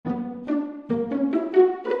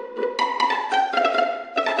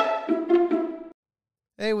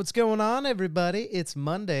Hey, what's going on, everybody? It's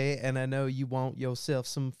Monday, and I know you want yourself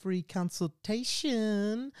some free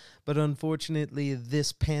consultation, but unfortunately,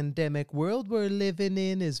 this pandemic world we're living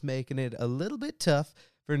in is making it a little bit tough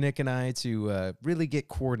for Nick and I to really get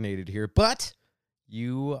coordinated here. But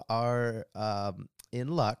you are in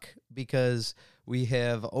luck because we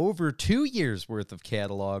have over 2 years worth of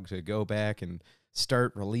catalog to go back and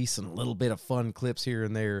start releasing a little bit of fun clips here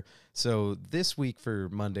and there. So this week for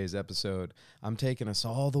Monday's episode, I'm taking us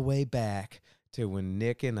all the way back to when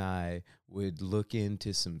Nick and I would look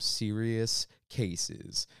into some serious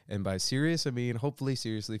cases. And by serious, I mean hopefully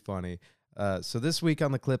seriously funny. So this week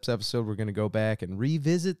on the Clips episode, we're going to go back and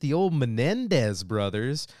revisit the old Menendez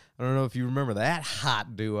brothers. I don't know if you remember that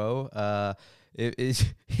hot duo.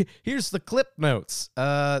 Here's the clip notes.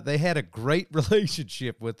 They had a great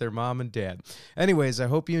relationship with their mom and dad. Anyways, I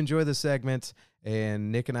hope you enjoy the segment,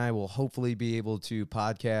 and Nick and I will hopefully be able to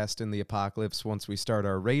podcast in the apocalypse once we start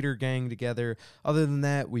our Raider gang together. Other than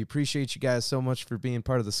that, we appreciate you guys so much for being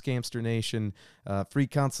part of the Scamster Nation. Free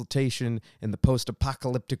consultation in the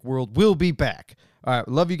post-apocalyptic world will be back. All right,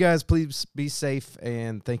 love you guys. Please be safe,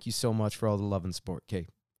 and thank you so much for all the love and support. Okay,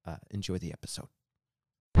 enjoy the episode.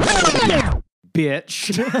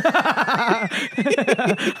 Bitch.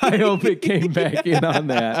 I hope it came back in on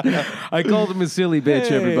that. I called him a silly bitch,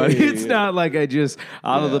 everybody. It's not like I just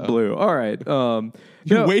out of the blue. All right.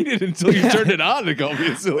 You waited until you turned it on to call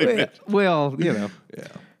me a silly bitch. Well, you know. Yeah.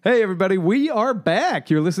 Hey, everybody. We are back.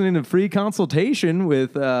 You're listening to Free Consultation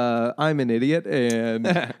with I'm an Idiot and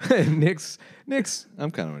Nick's.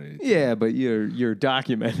 I'm kind of an idiot. Yeah, but you're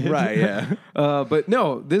documented. Right, yeah. But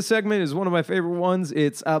no, this segment is one of my favorite ones.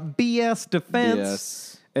 It's a BS defense.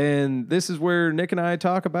 Yes. And this is where Nick and I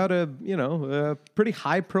talk about a pretty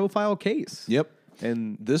high profile case. Yep.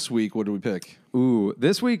 And This week, what do we pick?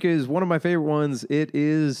 this week is one of my favorite ones. It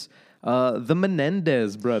is the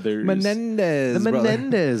Menendez brothers. The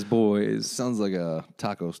Menendez boys. Sounds like a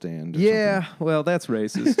taco stand. Or Yeah, well, that's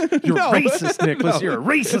racist. You're racist, Nicholas. You're a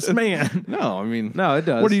racist man. something. No, I mean, No, it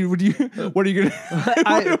does. What are you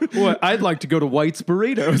gonna? I'd like to go to White's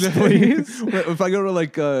Burritos, please. If I go to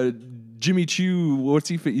like Jimmy Choo, what's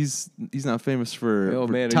he? He's not famous for. Oh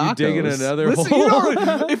for man, tacos. are you digging another Listen,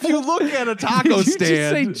 hole? if you look at a taco Did you stand,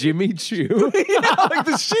 just say Jimmy Choo? yeah, like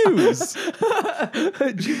the shoes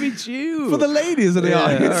Jimmy Choo. for the ladies in the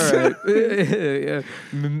audience. All right.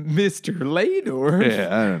 Mr. Lador.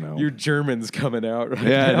 Yeah, I don't know. Your German's coming out right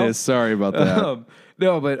Yeah, now. it is. Sorry about that.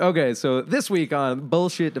 No, but okay, so this week on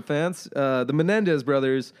Bullshit Defense, the Menendez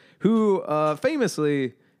brothers, who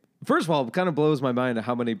famously, first of all, kind of blows my mind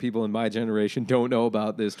how many people in my generation don't know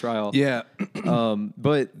about this trial. Yeah.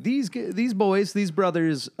 But these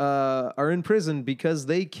brothers, are in prison because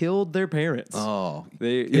they killed their parents. Oh.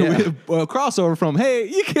 They, Well, crossover from, hey,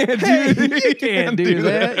 you can't do you can't do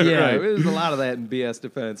that. Yeah, Right. there's a lot of that in BS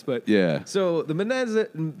defense. But Yeah. so the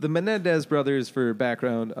Menendez brothers, for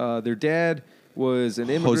background, their dad was an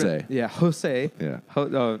immigrant. Jose. Yeah, Jose. Yeah.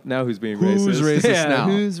 Now who's being Who's racist? racist now?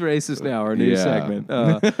 Who's racist now? Our new Yeah. segment.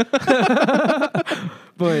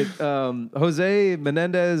 But Jose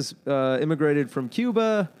Menendez immigrated from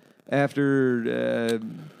Cuba after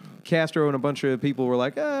Castro and a bunch of people were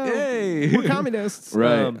like, "Oh, Hey. we're communists."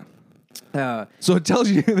 Right. So it tells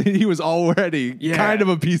you that he was already kind of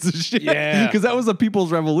a piece of shit. Yeah. Because that was a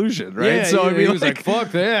people's revolution, right? Yeah, so I mean, he was like,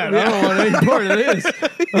 "Fuck that! I don't want any part of this.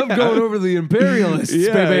 I'm going over to the imperialists,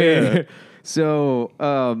 Yeah, baby." yeah. So,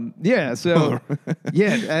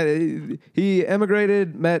 he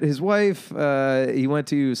emigrated, met his wife. He went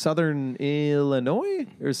to Southern Illinois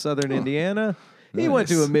or Southern Indiana. He went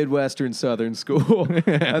to a Midwestern Southern school.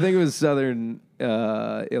 I think it was Southern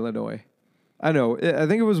Illinois. I know. I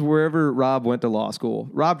think it was wherever Rob went to law school.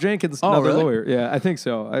 Rob Jenkins, another really? lawyer. Yeah, I think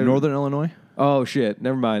so. Northern Illinois? Oh, shit.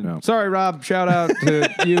 Never mind. No. Sorry, Rob. Shout out to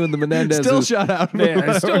you and the Menendez. Still shout out.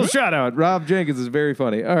 Man, still shout out. Rob Jenkins is very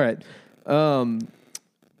funny. All right.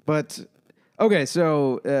 But, okay,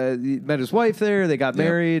 so he met his wife there. They got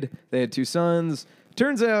married. They had 2 sons.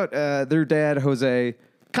 Turns out their dad, Jose,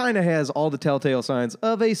 kind of has all the telltale signs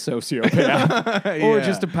of a sociopath or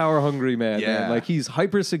just a power-hungry man. Yeah. Like, he's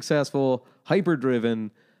hyper-successful,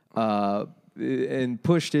 hyper-driven, and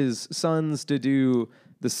pushed his sons to do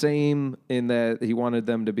the same in that he wanted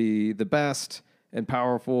them to be the best and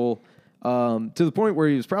powerful, to the point where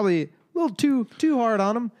he was probably a little too hard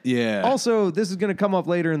on them. Yeah. Also, this is going to come up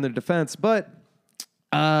later in the defense, but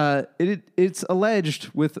it's alleged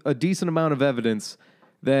with a decent amount of evidence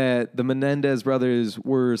that the Menendez brothers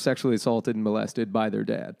were sexually assaulted and molested by their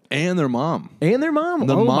dad And their mom. and their mom.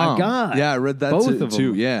 The oh mom. my god! Yeah, I read that Both too, of them.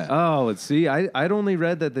 too. Yeah. Oh, let's see. I'd only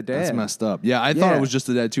read that the dad. That's messed up. Yeah, I thought Yeah. it was just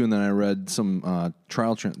the dad too, and then I read some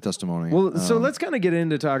trial testimony. Well, so let's kind of get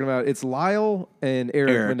into talking about it's Lyle and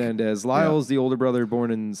Eric. Menendez. Lyle's the older brother,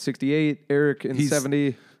 born in '68. Eric in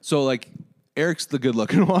 '70. So like Eric's the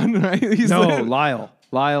good-looking one, right? He's No, Lyle.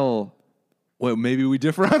 Well, maybe we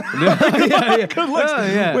differ on. yeah. Good looks. Oh,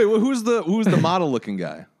 yeah. Wait, who's the model-looking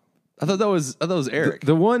guy? I thought that was Eric.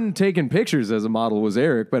 The one taking pictures as a model was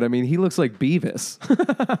Eric, but I mean, he looks like Beavis.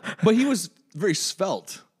 But he was very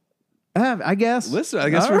svelte. I guess. Listen, I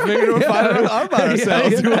guess All we're right. figuring out about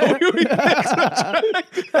ourselves.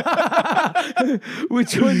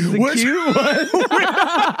 Which one's the cute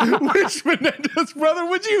one? Which Menendez brother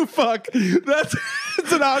would you fuck? That's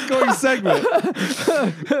an ongoing segment.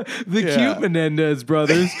 The cute Menendez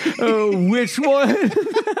brothers. Which one?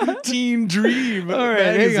 Teen Dream. All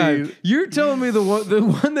right, hang on. You're telling me the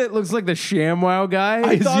one that looks like the ShamWow guy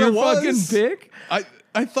I is thought your it was. fucking pick?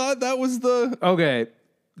 I thought that was the Okay,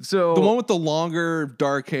 so one with the longer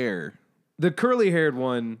dark hair. the curly-haired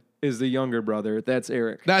one is the younger brother. That's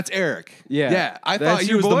Eric. That's Eric. Yeah. Yeah. I That's thought he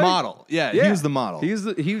your was boy? the model. Yeah, he was the model.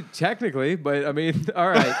 He technically, but I mean, all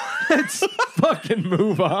right, let's fucking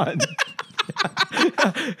move on.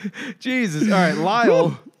 Jesus. All right,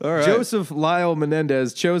 Lyle. All right. Joseph Lyle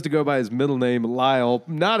Menendez chose to go by his middle name, Lyle.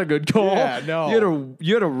 Not a good call. Yeah, no.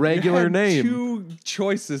 You had a regular name. Two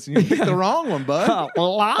choices, and you picked the wrong one, bud.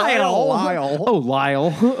 Lyle. Oh,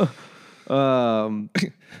 Lyle.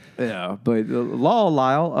 Yeah, but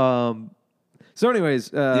Lyle. So,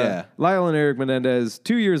 anyways, Lyle and Eric Menendez,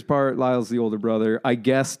 2 years apart. Lyle's the older brother. I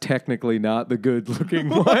guess technically not the good-looking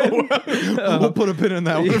one. We'll put a pin in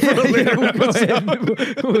that one for a later we'll go ahead.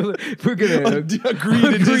 We're going to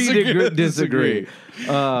agree to disagree.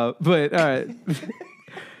 But all right.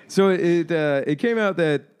 So it came out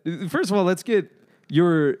that first of all, let's get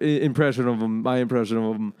your impression of him. My impression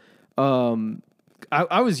of him.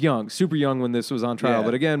 I was young, super young when this was on trial. Yeah.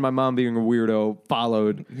 But again, my mom being a weirdo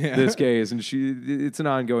followed this case, and it's an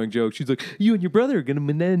ongoing joke. She's like, "You and your brother are gonna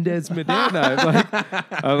Menendez Medina."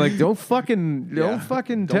 I'm like, don't fucking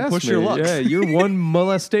test push me. your luck. Yeah, you're one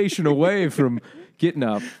molestation away from getting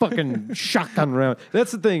a fucking shotgun round.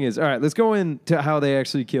 That's the thing is, all right, let's go into how they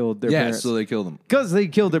actually killed their parents. so they killed him. Because they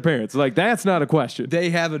killed their parents. Like, that's not a question.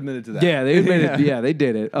 They have admitted to that. Yeah, they admitted. Yeah, they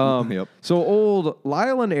did it. Yep. So old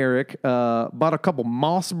Lyle and Eric bought a couple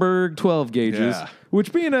Mossberg 12 gauges, Yeah.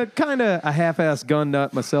 which being a kind of a half-ass gun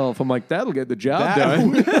nut myself, I'm like, that'll get the job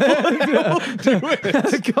done.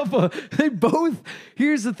 A couple. They both.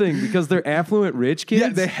 Here's the thing, because they're affluent rich kids. Yeah,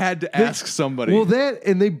 they had to ask somebody. Well,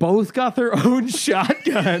 and they both got their own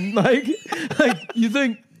shotgun. Like you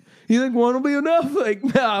think one will be enough? Like,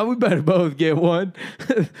 nah, we better both get one.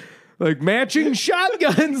 Like matching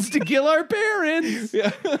shotguns to kill our parents.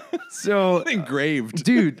 Yeah. So engraved.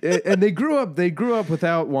 dude, and they grew up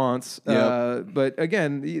without wants. Yep. But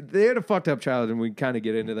again, they had a fucked up childhood, and we kind of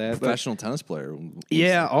get into that. But Professional tennis player.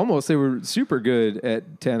 yeah, almost. They were super good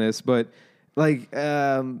at tennis, but like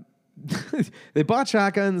they bought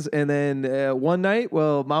shotguns, and then one night,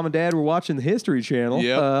 mom and dad were watching the History Channel.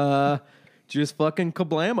 Yep. Just fucking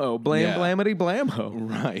kablamo, blamity blammo.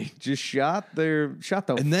 Right. Just shot the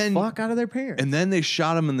fuck out of their parents. And then they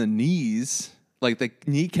shot him in the knees. Like they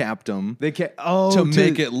kneecapped him they can't to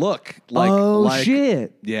make it look like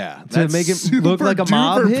shit. Yeah. To make it look like a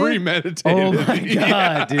mob hit? Premeditated. Oh my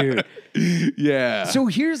god, dude. Yeah. So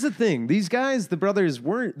here's the thing: these guys, the brothers,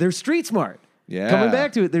 they're street smart. Yeah. Coming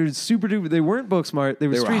back to it, they're super duper. They weren't book smart. They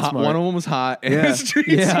were street hot. smart. One of them was hot and Yeah.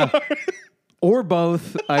 street smart. Or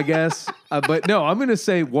both, I guess. But no, I'm going to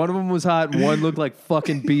say one of them was hot and one looked like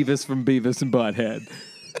fucking Beavis from Beavis and Butthead.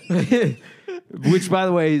 Which, by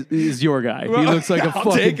the way, is your guy. He looks like a I'll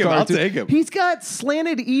fucking take him. I'll cartoon. take him. He's got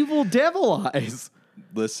slanted evil devil eyes.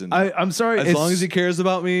 Listen. I'm sorry. As long as he cares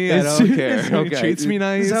about me, I don't care. He treats me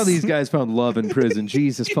nice. This is how these guys found love in prison.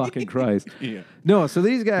 Jesus fucking Christ. Yeah. No, so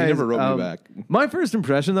these guys. He never wrote me back. My first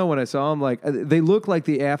impression, though, when I saw them, like, they look like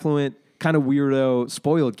the affluent, kind of weirdo,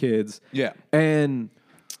 spoiled kids. Yeah. And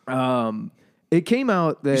it came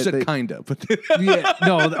out that You said kinda, but yeah,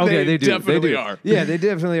 no, okay, they do. definitely they do. are. Yeah, they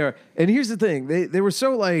definitely are. And here's the thing: they were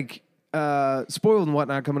so like spoiled and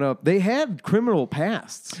whatnot coming up. They had criminal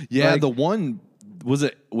pasts. yeah, Like, the one was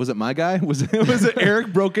it my guy? Was it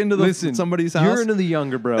Eric broke into somebody's house? You're into the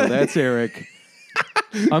younger bro. That's Eric.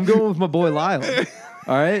 I'm going with my boy Lyle.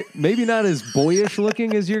 All right, maybe not as boyish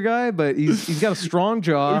looking as your guy, but he's got a strong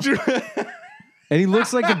jaw. And he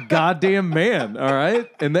looks like a goddamn man, all right?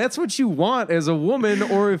 And that's what you want as a woman,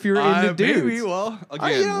 or if you're into dudes. Maybe, well,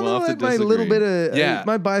 again, we'll have to my disagree. little bit of Yeah.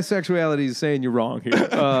 my bisexuality is saying you're wrong here.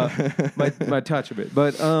 My touch of it,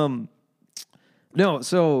 but no.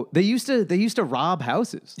 So they used to rob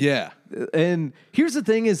houses. Yeah. And here's the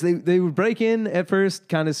thing: is they would break in at first,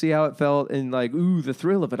 kind of see how it felt, and like, ooh, the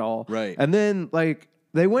thrill of it all. Right. And then like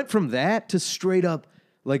they went from that to straight up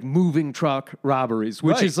like moving truck robberies,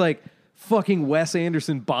 which Right. is like fucking Wes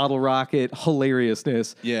Anderson bottle rocket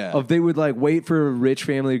hilariousness. Yeah. Of they would like wait for a rich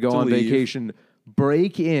family to go on leave. vacation,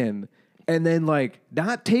 break in, and then like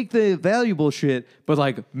not take the valuable shit, but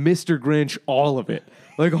like Mr. Grinch all of it.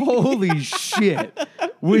 Like holy shit.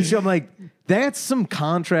 Which I'm like, that's some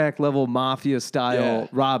contract level mafia style Yeah.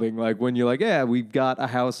 robbing. Like when you're like, yeah, we've got a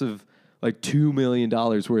house of like $2 million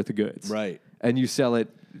worth of goods. Right. And you sell it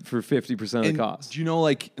for 50% of the cost. Do you know,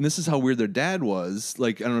 like, and this is how weird their dad was.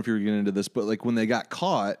 Like, I don't know if you were getting into this, but like when they got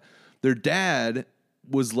caught, their dad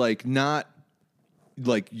was like, not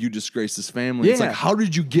like you disgraced his family. It's Yeah. like, how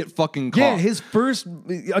did you get fucking caught? Yeah, his first,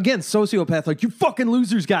 again, sociopath, like, you fucking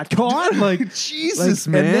losers got caught. Like, Jesus,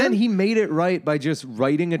 like, man. And then he made it right by just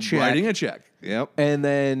writing a check. Writing a check. Yep. And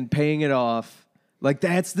then paying it off. Like,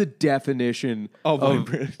 that's the definition Of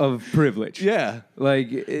of privilege. Yeah. Like,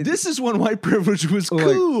 This is when white privilege was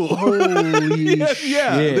cool. holy yeah,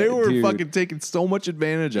 shit, they were dude. fucking taking so much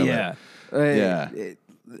advantage of Yeah. it.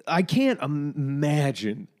 Yeah. I can't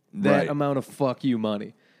imagine that Right. amount of fuck you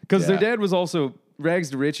money. Because their Yeah. dad was also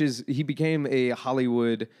rags to riches. He became a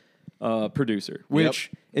Hollywood producer,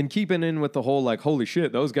 which in keeping in with the whole like, holy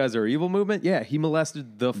shit, those guys are evil movement. Yeah, he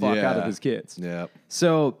molested the fuck out of his kids. Yeah.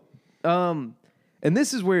 So, and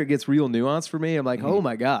this is where it gets real nuanced for me. I'm like, oh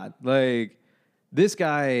my God, like this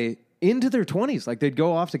guy into their 20s, like they'd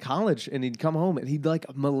go off to college and he'd come home and he'd like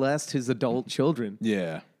molest his adult children.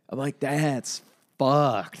 Yeah. I'm like, that's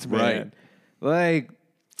fucked, man. Right. Like,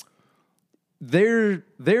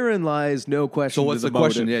 therein lies no question. So what's to the motive.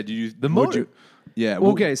 question? Yeah. Do you The would motive. You, yeah.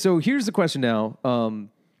 well, Okay, so here's the question now.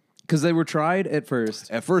 Because they were tried at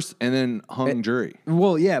first. At first, and then hung jury.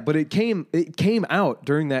 Well, yeah, but it came out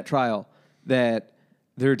during that trial that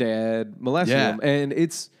their dad molested Yeah. them, and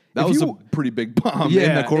it's That if was you- a pretty big bomb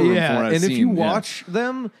in the courtroom. yeah. From what I've And if seen. you Yeah. watch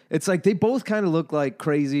them, it's like they both kind of look like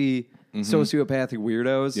crazy sociopathic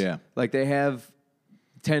weirdos. Yeah. Like they have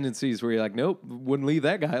tendencies where you're like, nope, wouldn't leave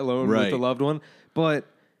that guy alone with Right. the loved one. But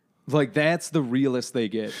like that's the realest they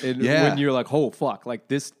get. And Yeah. when you're like, oh fuck, like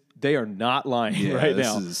this, they are not lying Yeah, right this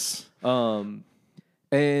now. is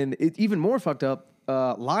And it even more fucked up.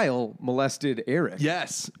 Lyle molested Eric.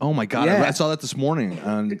 yes. Oh my god, Yeah. I saw that this morning.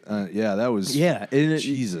 Yeah, that was Yeah, and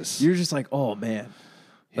Jesus. You're just like, oh man,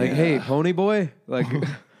 like, Yeah. hey, pony boy, like,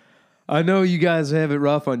 I know you guys have it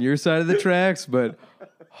rough on your side of the tracks, but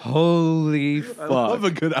holy fuck. I love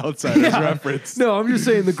a good outsider's Yeah. reference. No, I'm just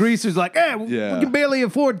saying the greasers like, we Yeah. can barely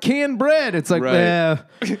afford canned bread. It's like, Right.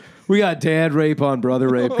 we got dad rape on brother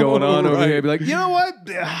rape going on over Right. here. Be like, you know what?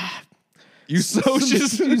 You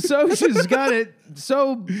socialist. You socialists got it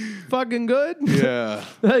so fucking good. Yeah.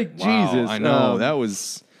 Like, Wow, Jesus. I know. Um, That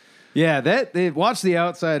was Yeah, they watch The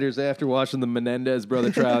Outsiders after watching the Menendez brother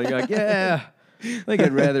trial. You're like, yeah, I think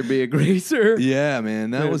I'd rather be a greaser. yeah,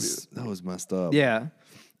 man. That was messed up. Yeah.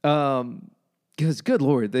 Because, good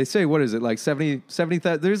Lord, they say, what is it, like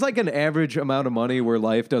 70,000? There's like an average amount of money where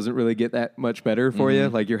life doesn't really get that much better for you.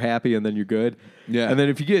 Like, you're happy and then you're good. Yeah. And then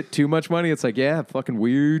if you get too much money, it's like, yeah, fucking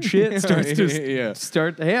weird shit starts to Yeah.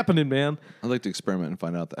 start happening, man. I'd like to experiment and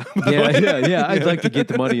find out that. Yeah. I'd like to get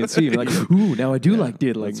the money and see. Like, ooh, now I do like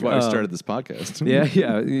diddling. That's why I started this podcast.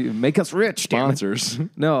 Yeah. Make us rich, damn it. Sponsors.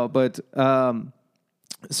 No, but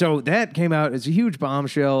so that came out as a huge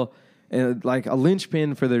bombshell and like a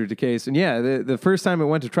linchpin for their case. And yeah, the first time it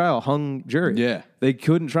went to trial, hung jury. Yeah. They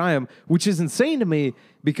couldn't try him, which is insane to me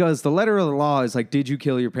because the letter of the law is like, did you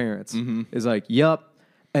kill your parents? Is like, yup.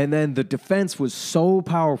 And then the defense was so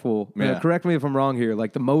powerful. Yeah. Correct me if I'm wrong here.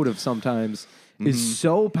 Like the motive sometimes is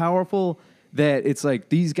so powerful that it's like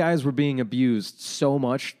these guys were being abused so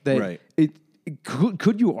much that Right. it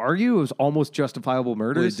could you argue it was almost justifiable Well,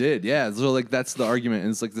 murders? it did, yeah. So like that's the argument,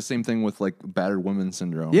 and it's like the same thing with like battered women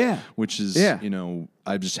syndrome. Yeah. which is Yeah.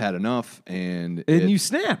 I've just had enough, and You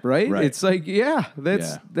snap, right? Right. It's like,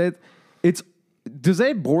 that it's does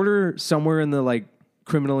that border somewhere in the like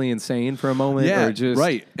criminally insane for a moment? yeah, or just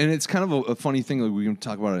right. And it's kind of a funny thing. Like we can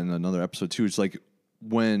talk about it in another episode too. It's like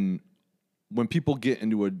when people get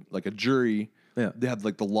into a jury, Yeah. they have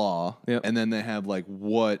like the law, Yeah. and then they have like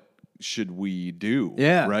what should we do?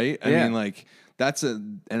 Yeah. right. I Yeah. mean, like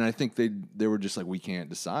and I think they were just like we can't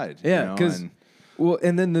decide. Yeah, because Well,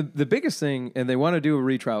 and then the biggest thing, and they want to do a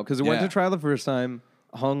retrial because it went Yeah. to trial the first time,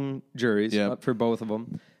 hung juries Yep. for both of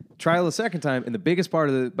them. Trial the second time, and the biggest part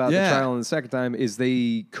about Yeah. the trial in the second time is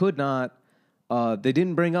they could not. They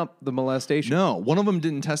didn't bring up the molestation. No, one of them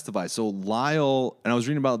didn't testify. So Lyle, and I was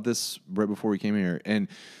reading about this right before we came here, and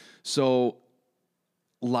so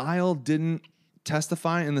Lyle didn't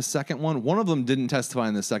testify in the second one. One of them didn't testify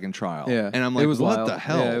in the second trial. Yeah, and I'm it like, was what Lyle. the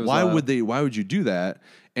hell? Yeah, it was Why Lyle. would they? Why would you do that?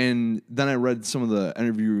 And then I read some of the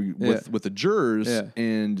interview with the jurors,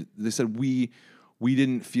 and they said we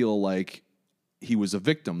didn't feel like he was a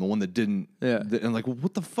victim, the one that didn't. Yeah. And like,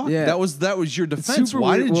 what the fuck? Yeah. That was your defense. Super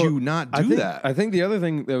Why weird. did Well, you not do that? I think the other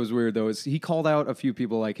thing that was weird though is he called out a few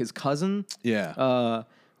people, like his cousin,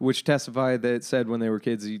 which testified that said when they were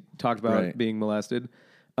kids he talked about being molested,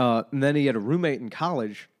 and then he had a roommate in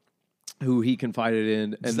college who he confided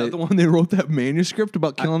in. Is And that the one they wrote that manuscript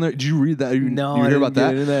about killing their? Did you read that? No, you I hear didn't about get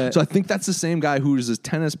that? into that. So I think that's the same guy who is his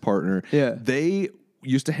tennis partner. Yeah. They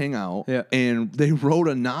used to hang out. Yeah. And they wrote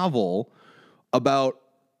a novel about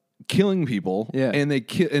killing people. Yeah. And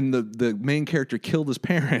and the main character killed his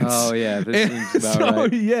parents. Oh, yeah, this And seems about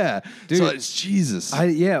right. Yeah. Dude, so it's Jesus.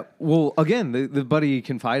 Well, again, the buddy he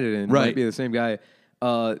confided in Right. might be the same guy.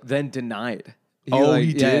 Then denied.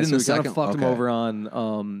 He did in so the he kind second? of fucked him Okay. over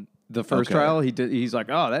on the first Okay. trial. He's like,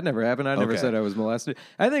 oh, that never happened. I never Okay. said I was molested.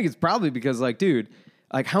 I think it's probably because, like, dude,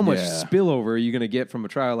 like how much Yeah. spillover are you gonna get from a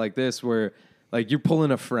trial like this where? Like you're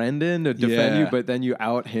pulling a friend in to defend you, Yeah. but then you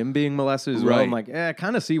out him being molested as well. Right. I'm like, I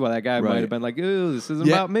kind of see why that guy might Right. have been like, "Ooh, this isn't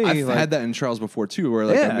about me." I've Like, had that in trials before too, where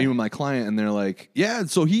like Yeah. I'm meeting with my client and they're like, "Yeah,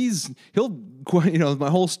 so he'll my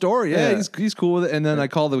whole story. Yeah, Yeah. he's cool with it." And then I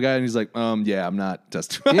call the guy and he's like, yeah, I'm not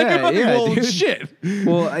testifying." Yeah, I'm like, yeah, well, dude. shit.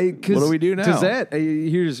 Well, What do we do now? Does that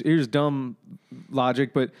here's dumb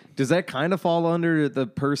logic, but does that kind of fall under the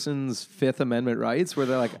person's Fifth Amendment rights, where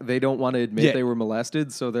they're like they don't want to admit Yeah. they were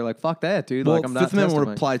molested, so they're like, "Fuck that, dude!" Well, like I'm not Fifth Amendment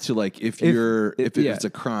would testifying. apply to like if yeah. it's a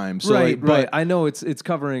crime. So right, like, right. I know it's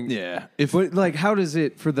covering. Yeah. But like, how does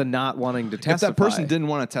it for the not wanting to If testify? that person didn't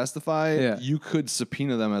want to testify, Yeah. you could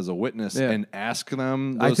subpoena them as a witness Yeah. and ask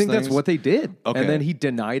them. I those think that's things. what they did, Okay. and then he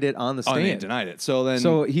denied it on the Oh, stand. they denied it. So then,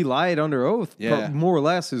 So he lied under oath, Yeah. more or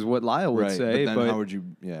less, is what Lyle would right. say. But then how would you?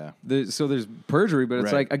 Yeah. So there's perjury, but it's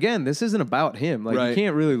Right. like, again, this isn't about him. Like you Right.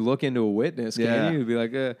 can't really look into a witness, can Yeah. you? You'd be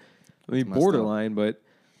like, I mean, messed borderline, but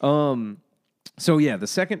so yeah, the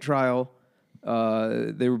second trial,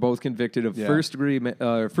 they were both convicted of Yeah. first degree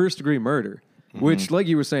murder. Which, like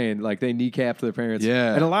you were saying, like they kneecapped their parents.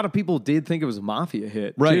 Yeah. And a lot of people did think it was a mafia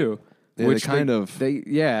hit, Right. too. Yeah, which they kind of-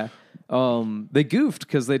 they goofed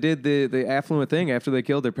because they did the affluent thing after they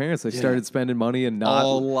killed their parents. They started spending money and not A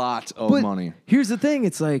lot of but money. Here's the thing: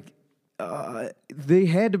 it's like they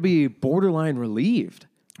had to be borderline relieved.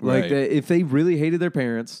 Like Right. if they really hated their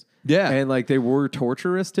parents, Yeah. and like they were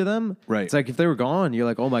torturous to them, Right. It's like if they were gone, you're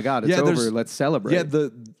like, oh my god, it's Yeah, over. there's- Let's celebrate. Yeah,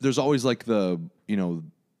 there's always like the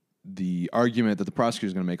argument that the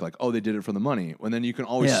prosecutor's going to make, like, oh, they did it for the money. And then you can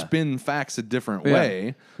always Yeah. spin facts a different Yeah.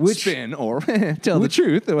 way. Which- spin or tell the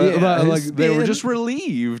truth. Yeah, like they were spin. just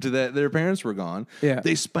relieved that their parents were gone. Yeah.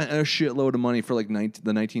 They spent a shitload of money for like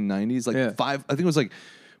the 1990s. Like Yeah. I think it was like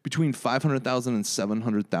between $500,000 and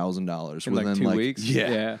 $700,000 in like within 2 weeks.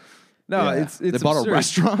 Yeah. No, Yeah. it's they bought absurd. a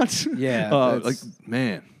restaurant. Yeah, like that's-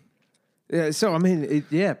 man, Yeah, so I mean,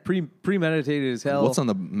 premeditated as hell. what's on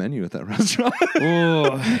the menu at that restaurant?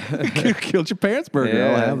 Oh, Killed your parents' burger. yeah.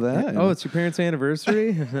 I'll have that. Oh, it's your parents'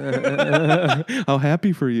 anniversary. How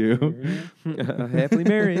happy for you. Happily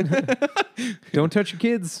married. Don't touch your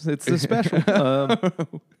kids. It's a special.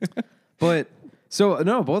 But so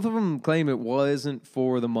no, both of them claim it wasn't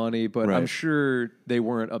for the money, but I'm Right. sure they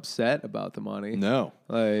weren't upset about the money. No.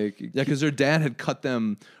 Like Yeah, because their dad had cut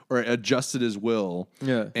them or adjusted his will.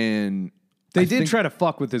 Yeah. And they I did think- try to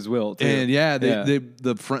fuck with his will too. And yeah,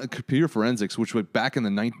 computer forensics, which was back in the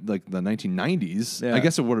 1990s. Yeah. I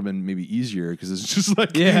guess it would have been maybe easier because it's just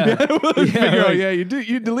like Yeah. figure out, like- yeah, you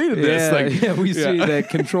deleted this. yeah, Like, yeah, we see that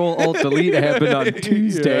Control Alt Delete happened on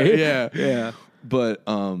Tuesday. Yeah, yeah. But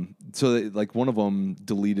so they, like one of them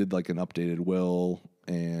deleted like an updated will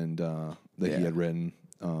and that Yeah. he had written,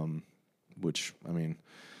 which I mean,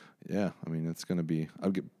 it's gonna be.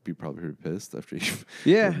 Be probably pretty pissed after you.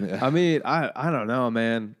 Yeah. I mean, I don't know,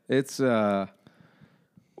 man. It's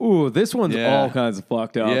ooh, this one's Yeah. all kinds of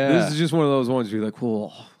fucked up. Yeah. This is just one of those ones you're like,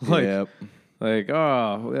 whoa. Like, Yep. like,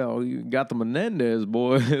 oh, well, you got the Menendez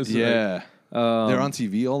boys. Yeah. Like, They're on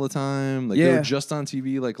TV all the time. Like they yeah. were just on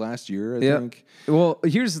TV like last year, I yeah. think. Well,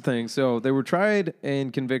 here's the thing. So they were tried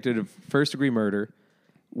and convicted of first degree murder,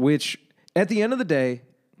 which at the end of the day,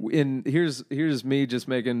 and here's me just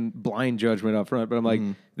making blind judgment up front, but I'm like,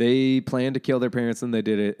 they planned to kill their parents and they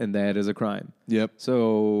did it, and that is a crime. Yep.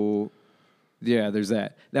 So, yeah, there's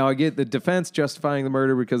that. Now, I get the defense justifying the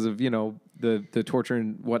murder because of, the torture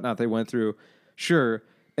and whatnot they went through. Sure.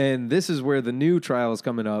 And this is where the new trial is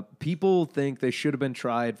coming up. People think they should have been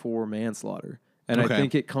tried for manslaughter. And I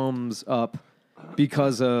think it comes up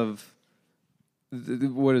because of,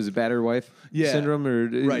 what is it, battered wife syndrome? Or,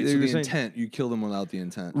 right, so the intent, you kill them without the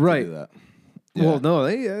intent right. to do that. Yeah. Well, no,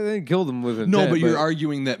 they killed them with intent. No, but you're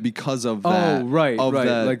arguing that because of that. Oh, right.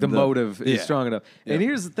 That, like the motive is strong enough. Yeah. And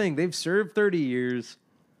here's the thing. They've served 30 years.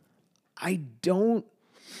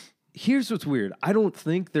 Here's what's weird. I don't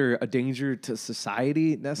think they're a danger to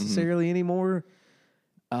society necessarily anymore.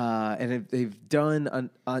 And if they've done,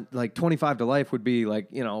 like 25 to life would be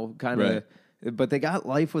like, kind of, but they got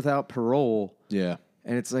life without parole. Yeah.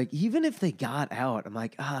 And it's like, even if they got out, I'm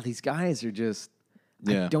like, these guys are just,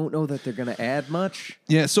 I don't know that they're going to add much.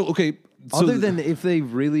 Yeah. So, okay. Other than if they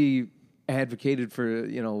really advocated for,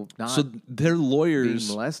 not so their lawyers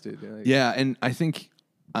being molested. Yeah. And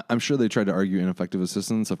I'm sure they tried to argue ineffective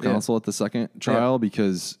assistance of counsel at the second trial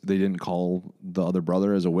because they didn't call the other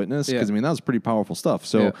brother as a witness. Because, that was pretty powerful stuff.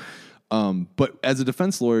 So, but as a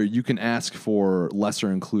defense lawyer, you can ask for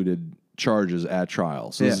lesser included charges at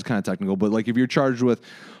trial. So this is kind of technical. But like if you're charged with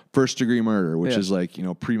first degree murder, which is like,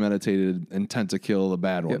 premeditated intent to kill the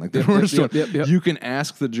bad one, like the worst one, you can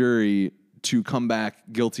ask the jury to come back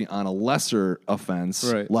guilty on a lesser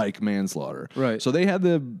offense like manslaughter. Right. So they had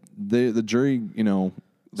the jury,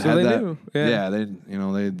 So they knew. Yeah,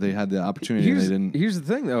 they had the opportunity. And they didn't. Here's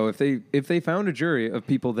the thing, though: if they found a jury of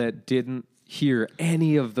people that didn't hear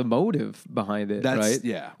any of the motive behind it, right?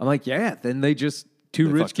 Yeah, I'm like, then they just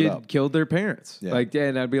rich kids killed their parents. Yeah. Like,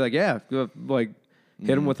 and I'd be like, hit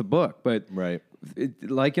them with a book. But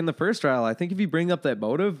like in the first trial, I think if you bring up that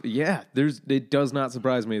motive, it does not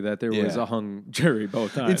surprise me that there was a hung jury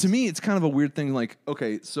both times. And to me, it's kind of a weird thing. Like,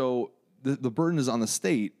 okay, so the burden is on the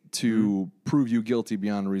state to prove you guilty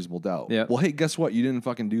beyond a reasonable doubt. Yeah. Well, hey, guess what? You didn't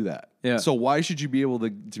fucking do that. Yeah. So why should you be able to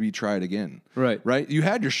be tried again? Right. Right? You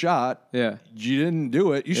had your shot. Yeah. You didn't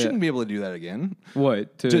do it. You shouldn't be able to do that again.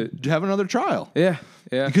 What? To have another trial. Yeah.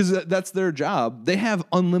 Yeah. Because that's their job. They have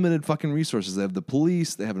unlimited fucking resources. They have the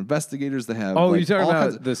police. They have investigators. They have. Oh, you're talking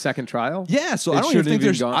about the second trial? Yeah. So I don't even think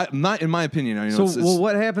there's. Not in my opinion. So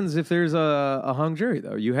what happens if there's a hung jury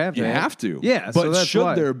though? You have to. Yeah. But so that's should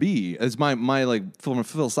why. there be? As my like from a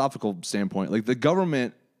philosophical standpoint, like the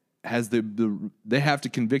government has they have to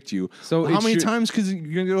convict you. So how many times? Because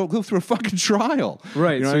you're gonna go through a fucking trial,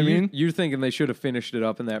 right? You know so what I mean? You're thinking they should have finished it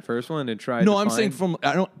up in that first one and tried. No,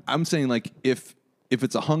 I'm saying like if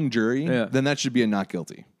it's a hung jury, then that should be a not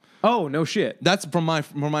guilty. Oh no shit. That's from my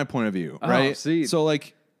point of view, right? See, so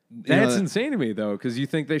like that's insane to me though, because you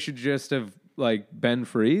think they should just have like been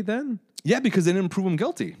free then? Yeah, because they didn't prove them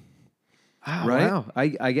guilty. Oh, right? Wow,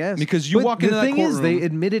 I guess because you walk into that courtroom. The thing is, they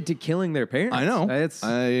admitted to killing their parents. I know.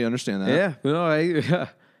 I understand that. Yeah, no,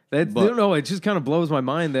 don't know. It just kind of blows my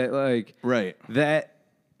mind that like that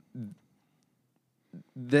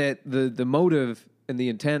the motive and the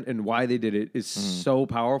intent and why they did it is so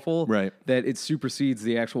powerful that it supersedes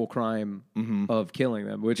the actual crime of killing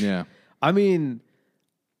them. Which I mean,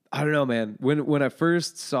 I don't know, man. When I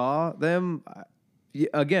first saw them.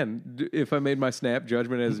 Again, if I made my snap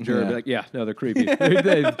judgment as a juror, I'd be like, they're creepy.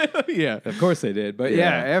 Of course they did. But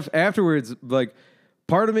afterwards, like,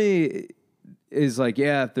 part of me is like,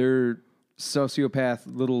 they're sociopath,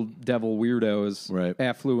 little devil weirdos,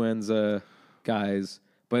 affluenza guys.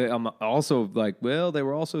 But I'm also like, well, they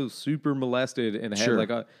were also super molested and had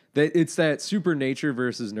like it's that super nature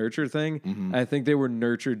versus nurture thing. I think they were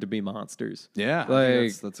nurtured to be monsters. Yeah,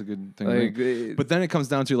 like that's a good thing. But then it comes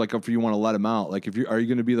down to like if you want to let them out, like are you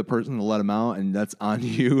going to be the person to let them out, and that's on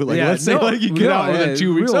you? Like let's say like you get out within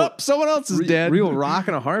 2 weeks, someone else is dead. Real rock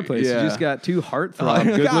and a hard place. You just got two heartthrob,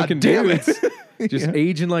 good looking dudes, just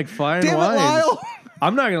aging like fine wine. Lyle.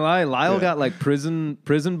 I'm not gonna lie, Lyle got like prison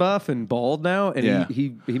buff and bald now, and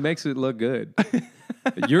he makes it look good.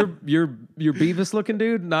 You're Beavis looking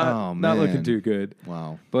dude, not looking too good.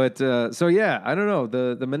 Wow. But so I don't know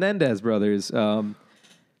the Menendez brothers.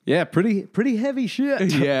 Pretty heavy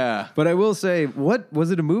shit. Yeah. But I will say, what was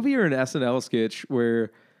it, a movie or an SNL sketch where,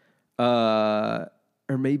 or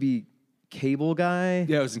maybe Cable Guy?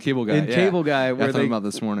 Yeah, it was in Cable Guy. Cable Guy, where I thought about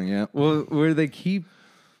this morning. Yeah. Well, where they keep.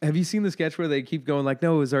 Have you seen the sketch where they keep going like,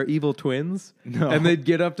 no, it was our evil twins? No. And they'd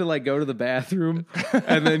get up to like go to the bathroom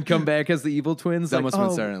and then come back as the evil twins. That like, must have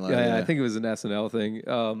been Saturday Night Live. Yeah, I think it was an SNL thing.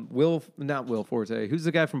 Not Will Forte. Who's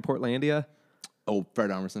the guy from Portlandia? Oh, Fred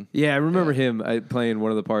Armisen. Yeah, I remember him playing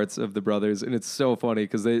one of the parts of the brothers, and it's so funny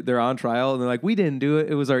because they're on trial, and they're like, we didn't do it.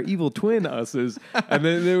 It was our evil twin us's. And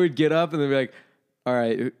then they would get up, and they'd be like, all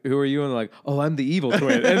right, who are you? And they're like, oh, I'm the evil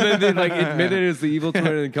twin. And then they like admit it as the evil twin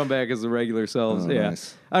and come back as the regular selves. Oh, yeah.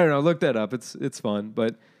 nice. I don't know. Look that up. It's fun.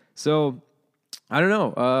 But so I don't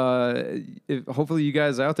know. Hopefully you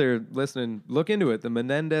guys out there listening, look into it. The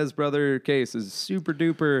Menendez brother case is super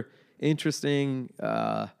duper interesting.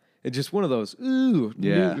 It's just one of those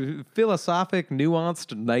philosophic,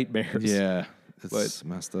 nuanced nightmares. Yeah, it's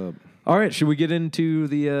messed up. All right, should we get into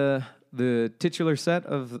the titular set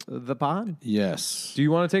of the pod? Yes. Do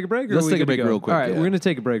you want to take a break? Or Let's are we take a good to break go? real quick, All right, yeah. we're going to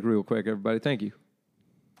take a break real quick, everybody. Thank you.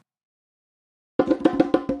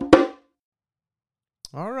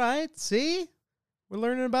 All right, see? We're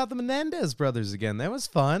learning about the Menendez brothers again. That was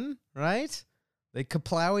fun, right? They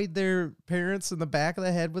kaplowed their parents in the back of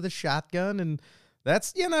the head with a shotgun, and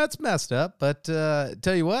that's, it's messed up. But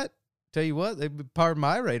tell you what, they've been part of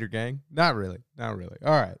my Raider gang. Not really. All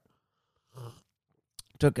right.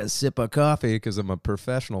 Took a sip of coffee because I'm a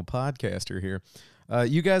professional podcaster here.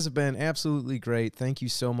 You guys have been absolutely great. Thank you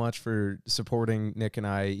so much for supporting Nick and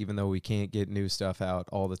I, even though we can't get new stuff out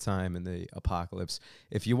all the time in the apocalypse.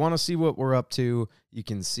 If you want to see what we're up to, you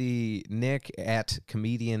can see Nick at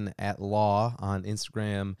Comedian at Law on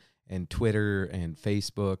Instagram and Twitter and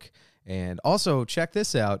Facebook. And also, check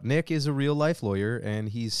this out. Nick is a real-life lawyer, and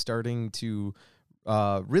he's starting to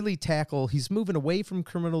really tackle, he's moving away from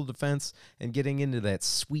criminal defense and getting into that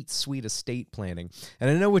sweet, sweet estate planning. And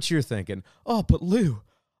I know what you're thinking. Oh, but Lou,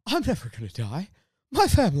 I'm never going to die. My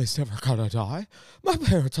family's never going to die. My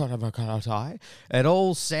parents are never going to die. And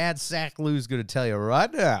old sad sack Lou's going to tell you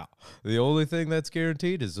right now, the only thing that's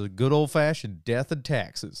guaranteed is a good old-fashioned death and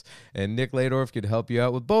taxes. And Nick Ladorf could help you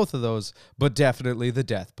out with both of those, but definitely the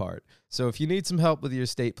death part. So if you need some help with your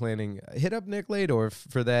estate planning, hit up Nick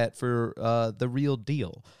Ladorf for that, for the real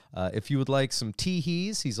deal. If you would like some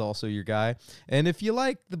tee-hees, he's also your guy. And if you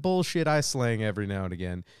like the bullshit I slang every now and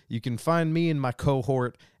again, you can find me and my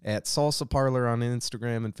cohort at Salsa Parlor on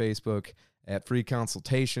Instagram and Facebook, at Free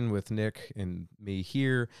Consultation with Nick and me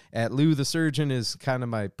here. At Lou the Surgeon is kind of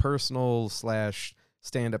my personal /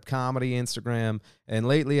 stand-up comedy Instagram. And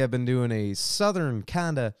lately I've been doing a southern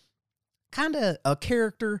kind of a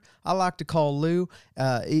character I like to call Lou.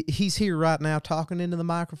 He's here right now talking into the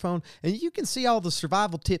microphone, and you can see all the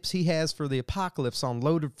survival tips he has for the apocalypse on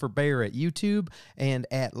Loaded for Bear at YouTube and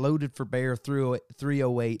at Loaded for Bear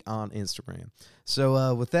 308 on Instagram.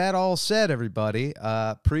 So with that all said, everybody,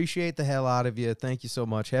 appreciate the hell out of you. Thank you so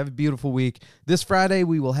much. Have a beautiful week. This Friday,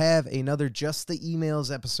 we will have another Just the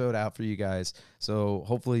Emails episode out for you guys. So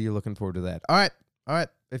hopefully you're looking forward to that. All right.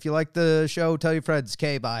 If you like the show, tell your friends.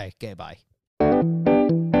 Okay, bye.